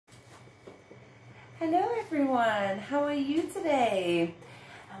Hello everyone, how are you today?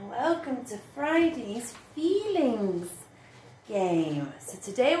 And welcome to Friday's feelings game. So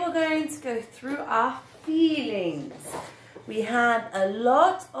today we're going to go through our feelings. We have a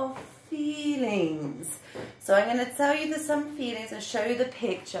lot of feelings. So I'm going to tell you some feelings and show you the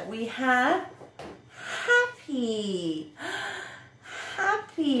picture. We have happy.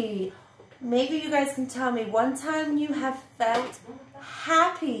 Happy. Maybe you guys can tell me one time you have felt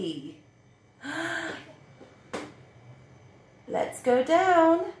happy. Let's go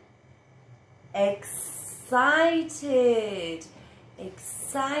down. Excited.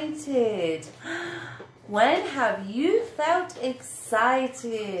 Excited. When have you felt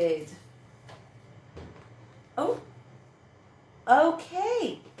excited? Oh,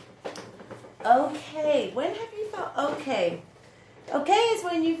 okay. Okay. When have you felt okay? Okay is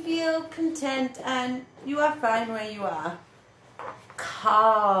when you feel content and you are fine where you are.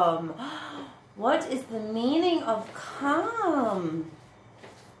 Calm. What is the meaning of calm?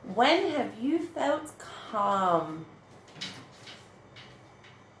 When have you felt calm?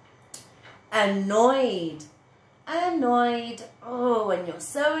 Annoyed. Annoyed. Oh, when you're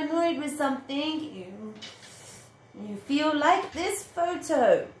so annoyed with something, you feel like this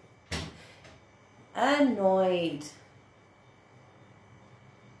photo. Annoyed.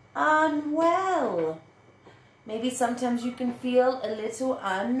 Unwell. Maybe sometimes you can feel a little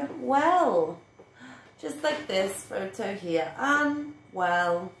unwell. Just like this photo here.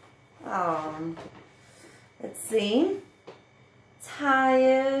 Unwell. Let's see.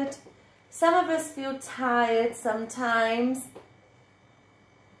 Tired. Some of us feel tired sometimes.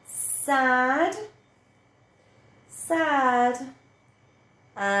 Sad. Sad.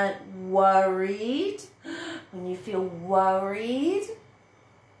 And worried. When you feel worried.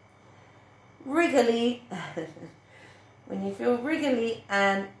 Wriggly. When you feel wriggly.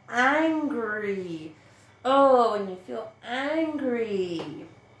 And angry. Oh, when you feel angry.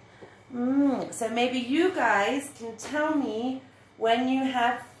 So maybe you guys can tell me when you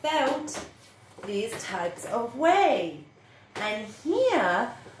have felt these types of way. And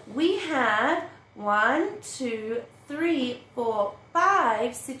here we have 1, 2, 3, 4,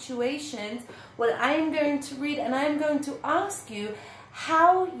 5 situations. Well, I am going to read and I am going to ask you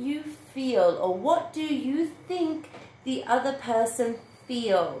how you feel, or what do you think the other person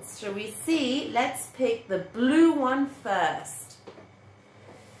feels. Shall we see? Let's pick the blue one first.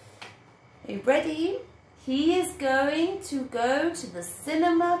 Are you ready? He is going to go to the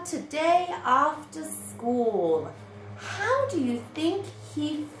cinema today after school. How do you think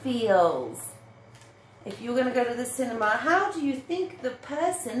he feels? If you're going to go to the cinema, how do you think the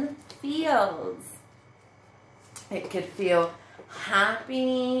person feels? It could feel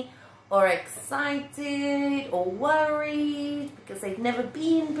happy or excited or worried because they've never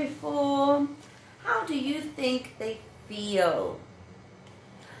been before. How do you think they feel?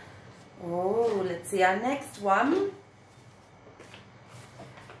 Oh, let's see our next one.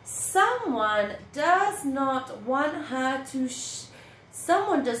 Someone does not want her to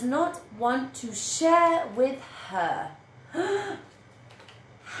someone does not want to share with her.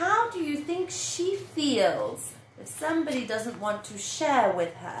 How do you think she feels if somebody doesn't want to share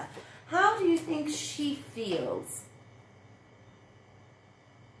with her? How do you think she feels?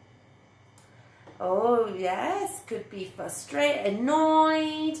 Oh, yes, could be frustrated,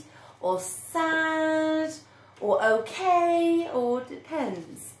 annoyed, or sad, or okay, or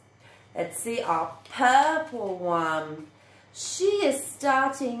depends. Let's see our purple one. She is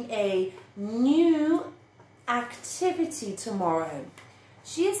starting a new activity tomorrow.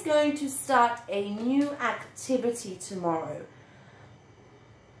 She is going to start a new activity tomorrow.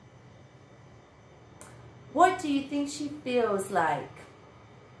 What do you think she feels like?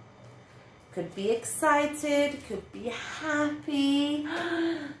 Could be excited, could be happy.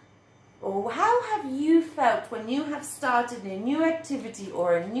 Or how have you felt when you have started a new activity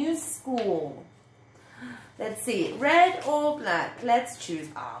or a new school? Let's see, red or black? Let's choose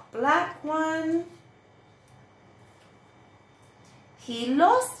our black one. He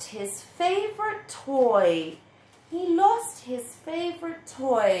lost his favorite toy. He lost his favorite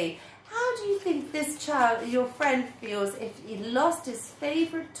toy. How do you think this child, your friend, feels if he lost his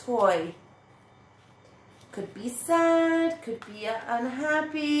favorite toy? Could be sad, could be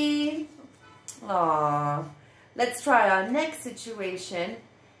unhappy. Aww. Let's try our next situation.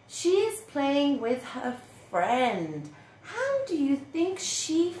 She is playing with her friend. How do you think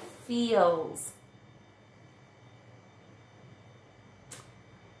she feels?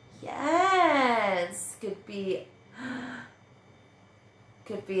 Yes, could be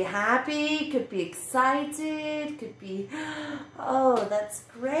happy, could be excited, could be, oh, that's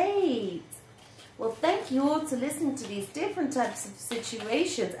great. Well, thank you all to listening to these different types of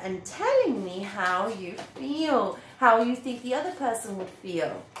situations and telling me how you feel, how you think the other person would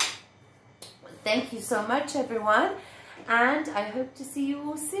feel. Thank you so much, everyone, and I hope to see you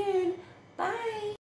all soon. Bye.